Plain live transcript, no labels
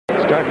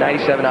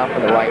197 out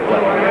from the right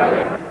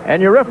leg.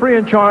 And your referee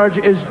in charge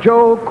is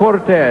Joe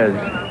Cortez.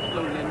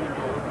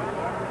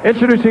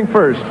 Introducing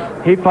first,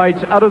 he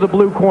fights out of the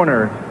blue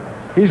corner.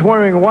 He's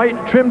wearing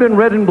white trimmed in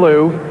red and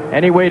blue,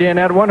 and he weighed in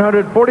at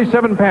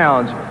 147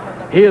 pounds.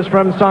 He is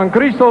from San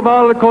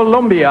Cristobal,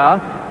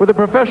 Colombia, with a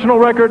professional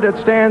record that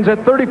stands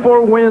at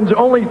 34 wins,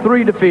 only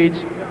 3 defeats,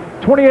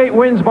 28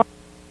 wins by...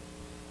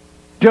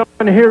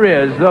 Gentlemen, here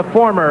is the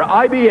former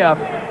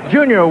IBF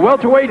junior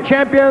welterweight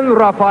champion,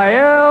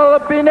 Rafael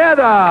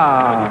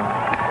Pineda.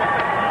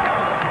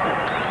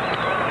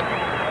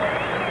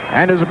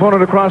 And his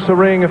opponent across the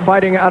ring,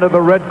 fighting out of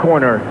the red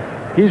corner.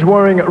 He's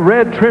wearing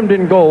red trimmed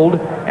in gold,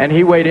 and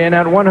he weighed in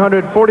at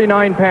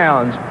 149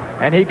 pounds.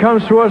 And he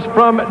comes to us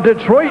from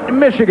Detroit,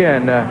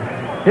 Michigan.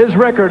 His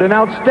record, an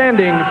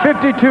outstanding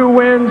 52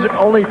 wins,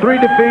 only 3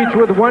 defeats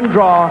with 1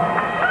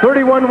 draw,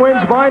 31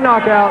 wins by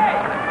knockout.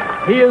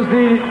 He is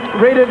the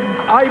rated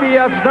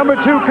IBF's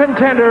 #2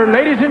 contender.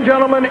 Ladies and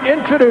gentlemen,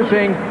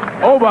 introducing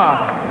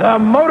Oba, the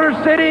Motor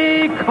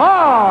City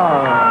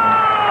Carr.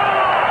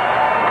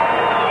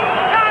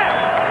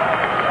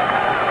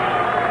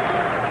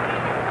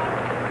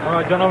 All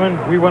right, gentlemen,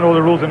 we went over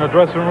the rules in the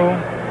dressing room.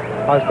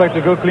 I expect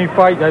a good, clean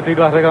fight. Ya te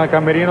las reglas en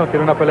camerino,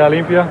 tiene una pelea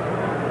limpia.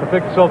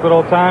 Protect yourself at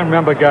all time.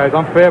 Remember, guys,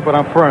 I'm fair, but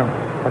I'm firm.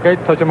 Okay,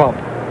 touch them up.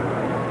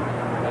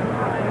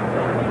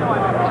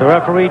 So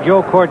referee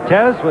Joe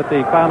Cortez with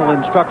the final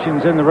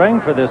instructions in the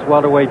ring for this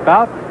welterweight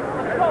bout.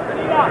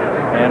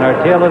 And our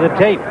tail of the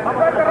tape.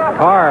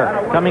 Carr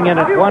coming in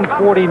at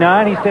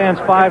 149. He stands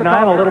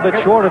 5'9", a little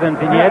bit shorter than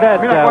Pineda at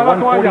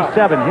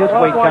 147. His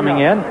weight coming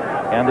in.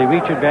 And the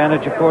reach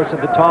advantage, of course, of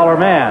the taller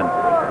man.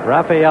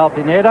 Rafael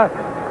Pineda,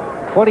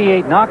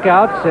 28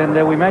 knockouts, and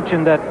we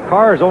mentioned that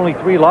Carr's only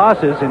 3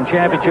 losses in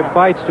championship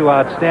fights to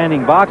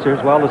outstanding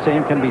boxers. Well, the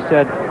same can be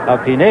said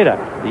of Pineda.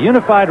 The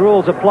unified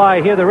rules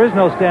apply here. There is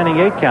no standing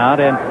 8 count,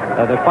 and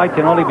the fight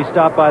can only be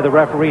stopped by the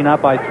referee,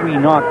 not by 3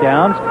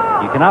 knockdowns.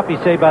 You cannot be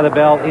saved by the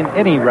bell in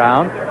any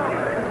round.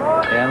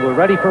 And we're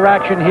ready for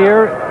action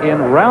here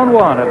in round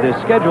 1 of this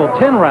scheduled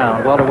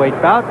 10-round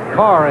welterweight bout.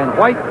 Carr in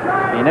white,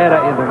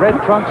 Pineda in the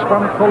red trunks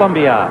from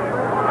Colombia.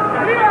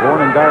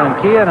 Born in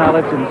Barranquilla, now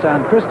lives in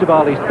San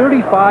Cristobal. He's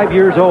 35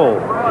 years old.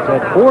 He's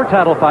had 4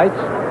 title fights.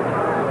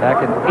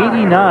 Back in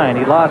 '89,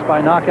 he lost by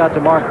knockout to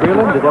Mark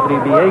Breland, the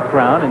WBA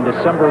crown, in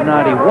December of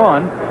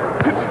 '91.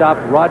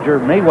 Stopped Roger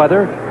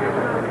Mayweather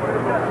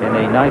in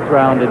a 9th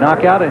round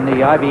knockout in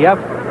the IBF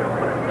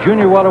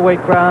junior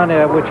welterweight crown,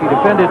 which he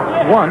defended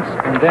once.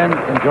 And then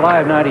in July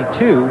of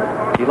 '92,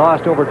 he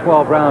lost over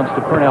 12 rounds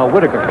to Pernell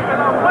Whitaker.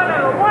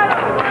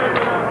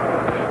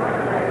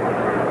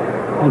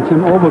 And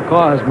Tim, Oba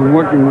Carr has been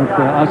working with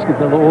Oscar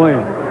De La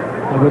Hoya.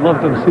 I would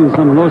love to have seen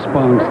some of those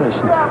sparring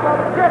sessions.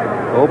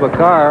 Oba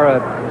Carr,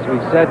 as we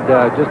said,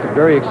 just a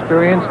very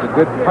experienced, a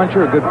good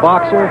puncher, a good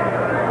boxer.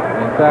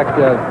 In fact,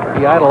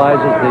 he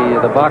idolizes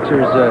the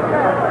boxers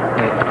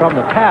from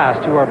the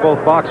past who are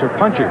both boxer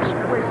punchers.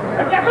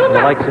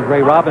 The likes of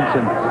Ray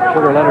Robinson,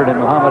 Sugar Leonard, and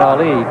Muhammad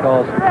Ali, he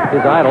calls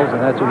his idols,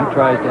 and that's who he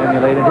tries to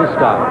emulate in his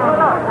style.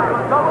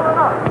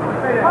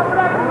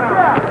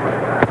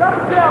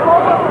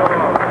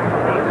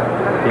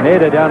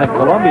 Pineda down in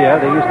Colombia,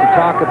 they used to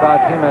talk about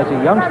him as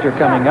a youngster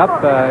coming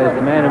up as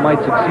the man who might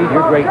succeed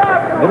your great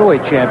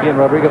middleweight champion,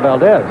 Rodrigo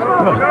Valdez.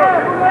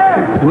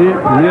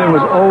 Pineda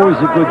was always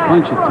a good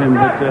puncher, Tim,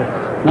 but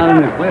not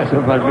in the class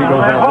of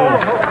Rodrigo Valdez.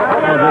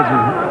 Valdez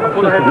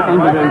was just an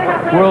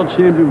underrated world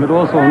champion, but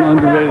also an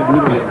underrated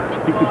middleweight.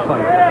 He could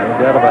fight. No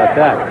doubt about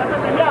that.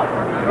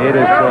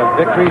 Pineda's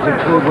victories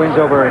include wins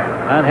over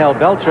Angel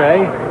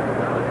Beltre.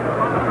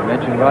 I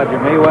mentioned Roger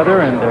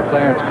Mayweather and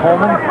Clarence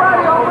Coleman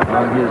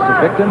among his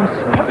victims,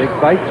 and big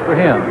fights for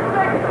him.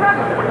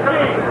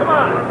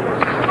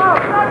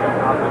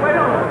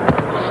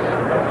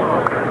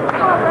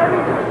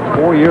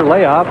 Four-year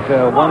layoff.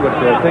 One would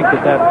think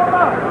that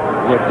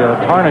would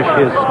tarnish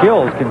his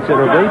skills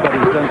considerably, but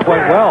he's done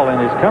quite well in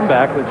his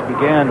comeback, which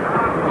began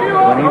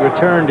when he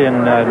returned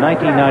in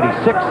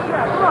 1996.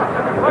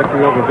 A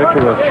victory over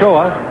Victor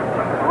Ochoa,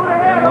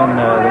 and won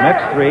the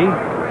next 3.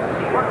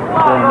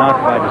 Then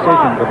knocked by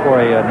decision before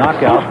a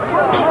knockout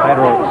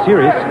Federal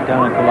Series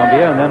down in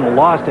Colombia, and then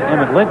lost to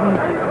Emmett Linton,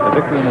 a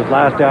victory in his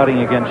last outing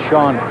against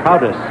Sean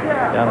Crowdis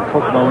down in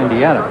Kokomo,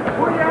 Indiana.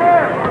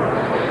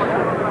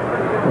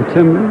 Well,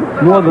 Tim,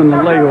 more than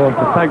the layoff,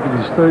 the fact that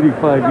he's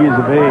 35 years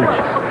of age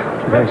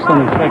should have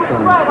some effect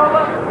on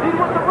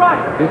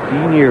him.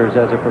 15 years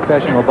as a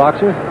professional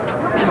boxer.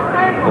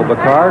 Oba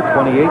Carr,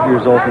 28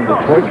 years old, from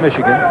Detroit,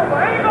 Michigan.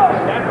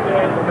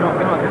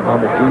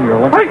 Former junior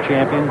Olympic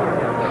champion.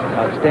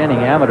 Outstanding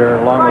amateur,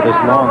 along with his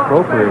long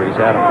pro career. He's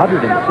had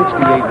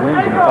 168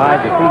 wins and 5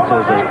 defeats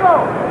as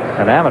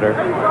an amateur.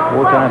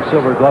 4-time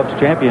Silver Gloves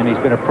champion. He's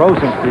been a pro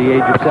since the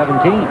age of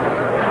 17.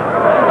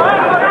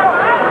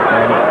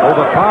 And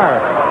Oba Carr,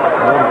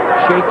 a little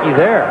shaky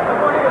there.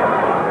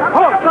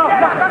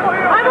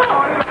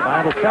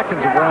 Final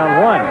seconds of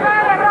round 1.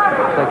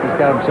 Looks like he's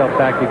got himself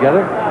back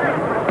together.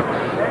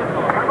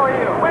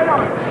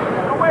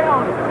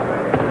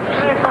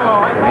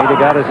 Pineda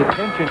got his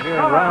attention here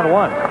in round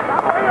 1.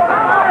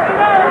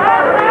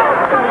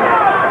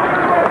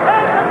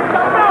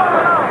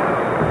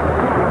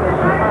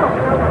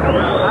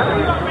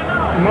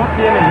 No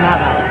tiene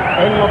nada.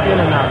 Él no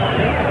tiene nada.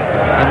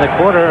 In the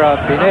corner of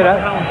Pineda.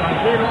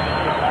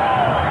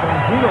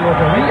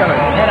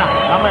 Mira,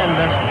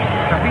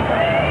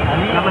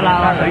 dame la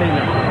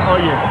vaselina.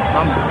 Oye,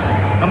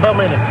 vamos,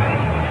 mire.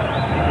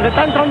 Le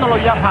está entrando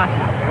los ya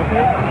fácil.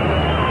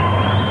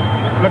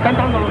 Le está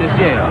entrando los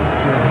ya.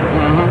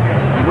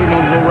 We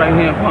don't go right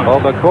here.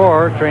 Oba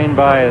Carr, trained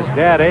by his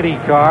dad, Eddie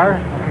Carr.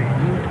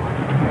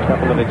 A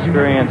couple of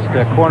experienced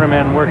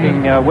cornermen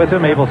working with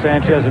him, Abel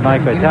Sanchez and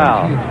Mike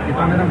Vital.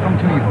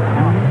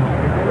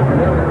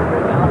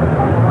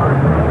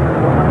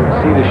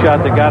 See the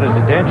shot that got his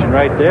attention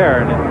right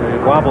there, and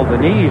it wobbled the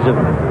knees of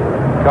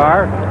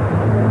Carr.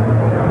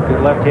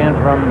 Good left hand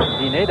from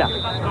Pineda.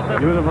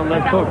 Beautiful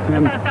left hook,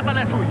 Tim. All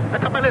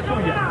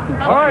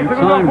right,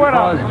 Time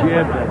Carr's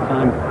jab that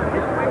time.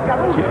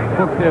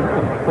 Hook there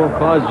for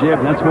Carr's jab,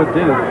 and that's what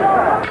did it.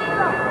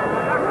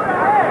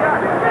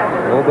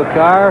 Oba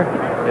Carr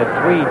had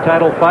 3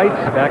 title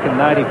fights back in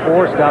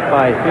 '94, stopped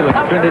by Felix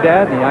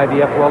Trinidad in the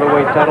IBF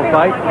welterweight title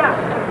fight.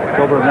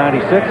 October of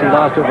 '96, he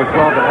lost over 12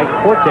 to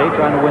Ike Corte,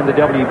 trying to win the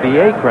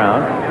WBA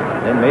crown.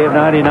 In May of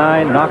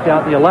 '99, knocked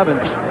out in the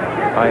 11th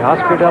by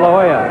Oscar De La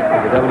Hoya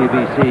for the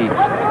WBC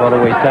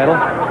welterweight title.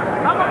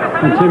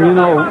 And Tim, you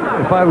know,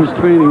 if I was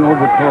training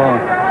Oba Carr,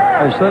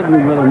 I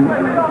certainly would him,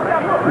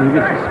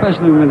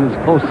 especially when it's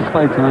close to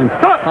fight time,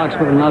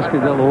 Oxford and Oscar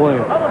De La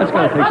Hoya. That's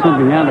got to take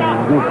something out of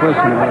it. There's no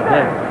question about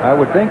that. I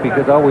would think,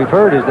 because all we've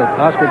heard is that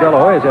Oscar De La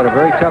Hoya's had a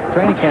very tough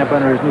training camp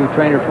under his new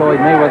trainer, Floyd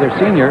Mayweather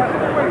Sr.,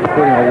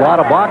 including a lot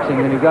of boxing,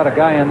 and you've got a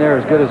guy in there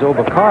as good as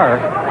Oba Carr.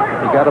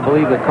 You got to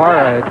believe that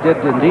Carr did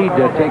indeed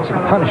take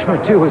some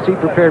punishment too as he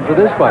prepared for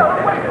this fight.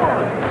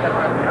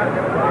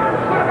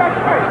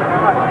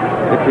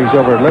 Victories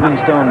over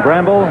Livingstone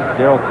Bramble,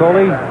 Darrell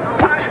Coley,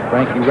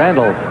 Frankie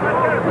Randall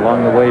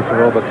along the way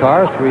for Oba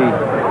Carr. 3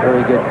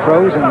 very good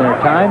pros in their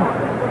time.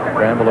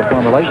 Bramble, a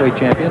former lightweight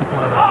champion.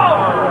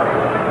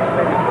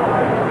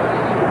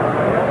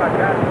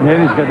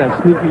 Maybe he's got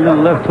that sneaky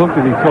little left hook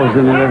that he throws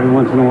in there every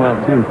once in a while,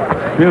 Tim.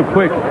 Real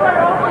quick.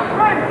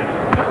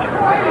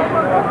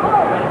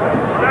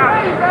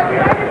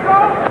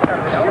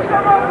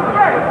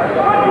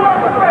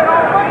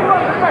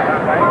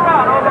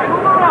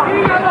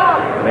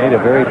 Made a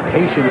very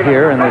patient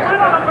here in this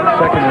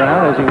second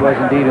round, as he was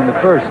indeed in the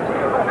first.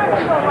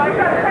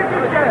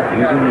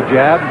 Using the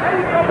jab,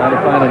 trying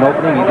to find an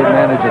opening. He did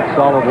manage a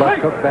solid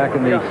left hook back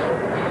in the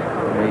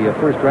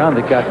first round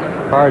that got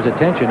Carr's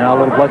attention. Now a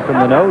little blood from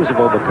the nose of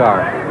Oba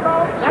Carr.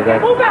 So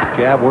that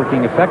jab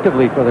working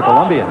effectively for the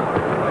Colombian.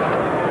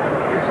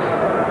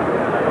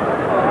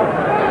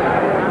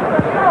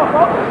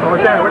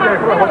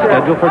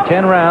 Scheduled for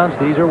 10 rounds.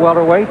 These are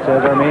welterweights,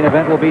 as our main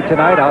event will be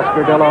tonight.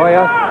 Oscar De La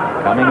Hoya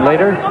coming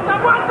later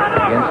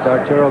against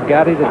Arturo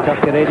Gatti, the tough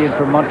Canadian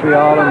from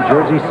Montreal and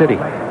Jersey City.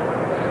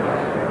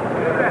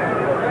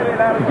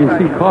 You can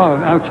see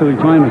Carr actually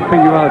trying to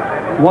figure out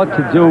what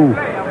to do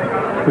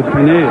with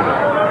Pineda.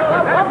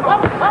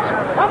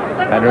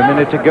 Under a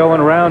minute to go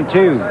in round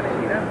 2.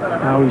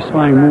 Now he's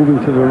trying moving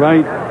to the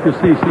right. You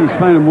see, he's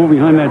trying to move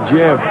behind that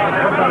jab.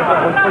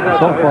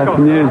 So far,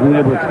 Pineda's been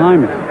able to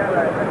time it.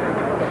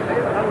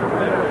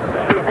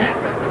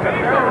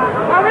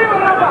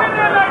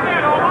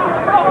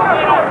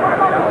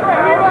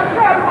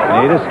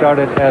 Pineda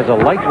started as a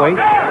lightweight.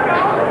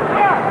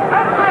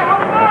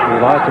 After he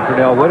lost to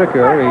Pernell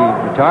Whitaker, he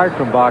retired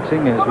from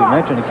boxing, and as we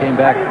mentioned, he came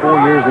back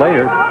 4 years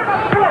later.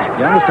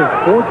 Youngest of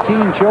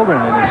 14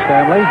 children in his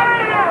family.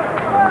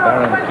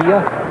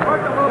 Barranquilla.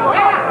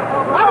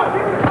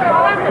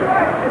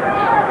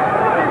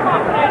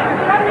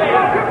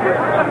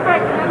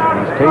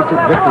 He's tasted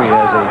victory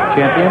as a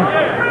champion.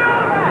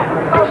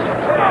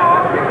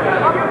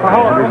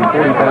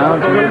 140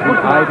 pounds, he is the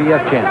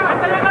IBF champ.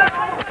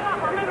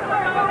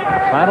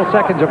 Final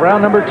seconds of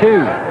round number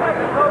 2.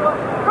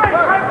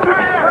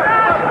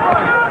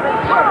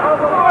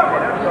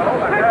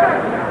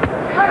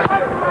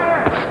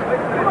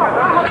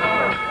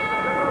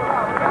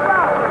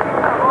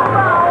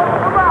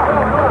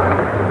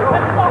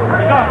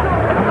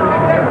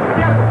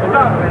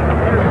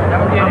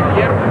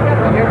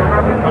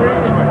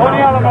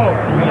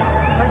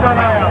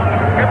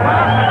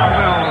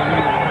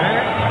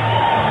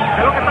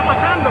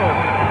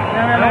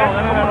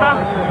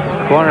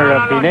 Corner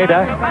of Pineda.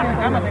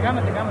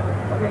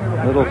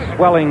 Little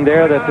swelling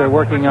there that they're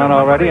working on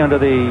already under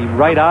the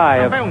right eye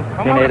of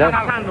Pineda.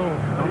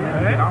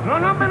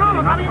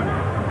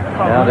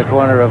 Now the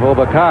corner of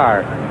Oba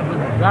Carr.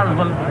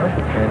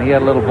 And he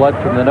had a little blood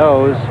from the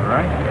nose.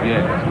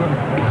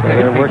 So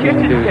they're working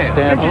to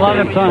stand a lot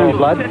of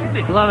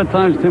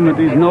times, Tim, with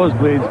these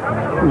nosebleeds,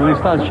 when they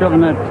start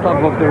shoving that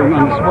stuff up there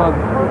on the spot,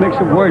 makes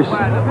it worse.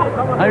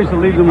 I used to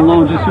leave them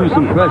alone, just use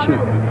some pressure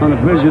on the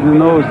bridge of the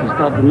nose to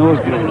stop the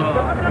nosebleeds.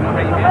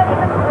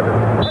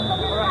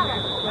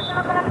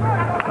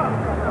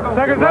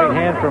 right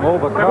hand from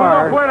Oba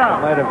Carr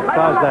might have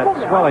caused that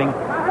swelling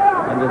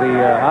under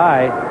the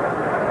eye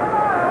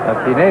of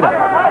Pineda.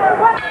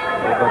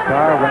 Oba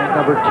Carr ranked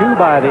number 2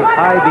 by the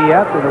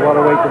IBF in the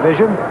welterweight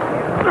division.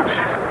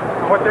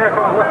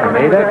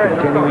 Pineda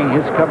continuing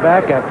his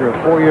comeback after a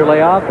 4-year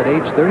layoff at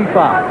age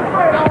 35.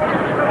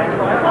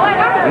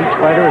 Each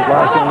fighter has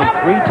lost only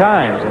 3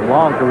 times in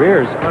long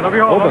careers.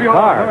 Oba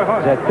Carr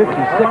has had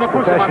 56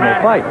 professional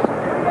fights.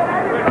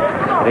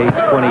 At age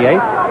 28,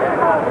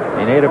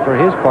 Pineda, for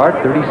his part,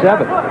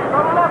 37.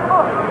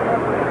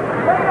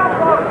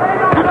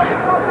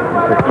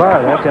 For Carr,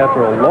 that's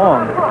after a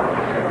long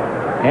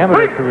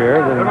amateur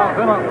career that has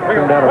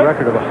turned out a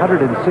record of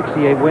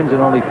 168 wins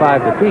and only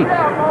 5 defeats.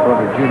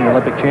 Former junior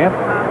Olympic champ.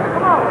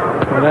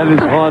 Well, that is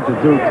hard to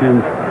do,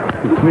 Tim.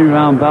 In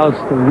 3-round bouts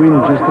to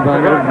win just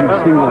about every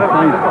single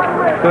fight.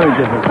 Very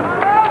difficult.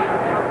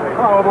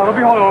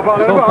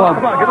 So far,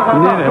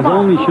 Pineda has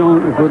only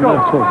shown a good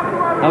left hook.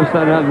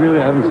 Outside that, really,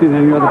 I haven't seen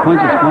any other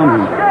punches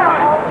from him.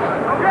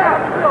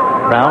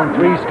 Round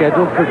 3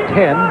 scheduled for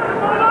 10.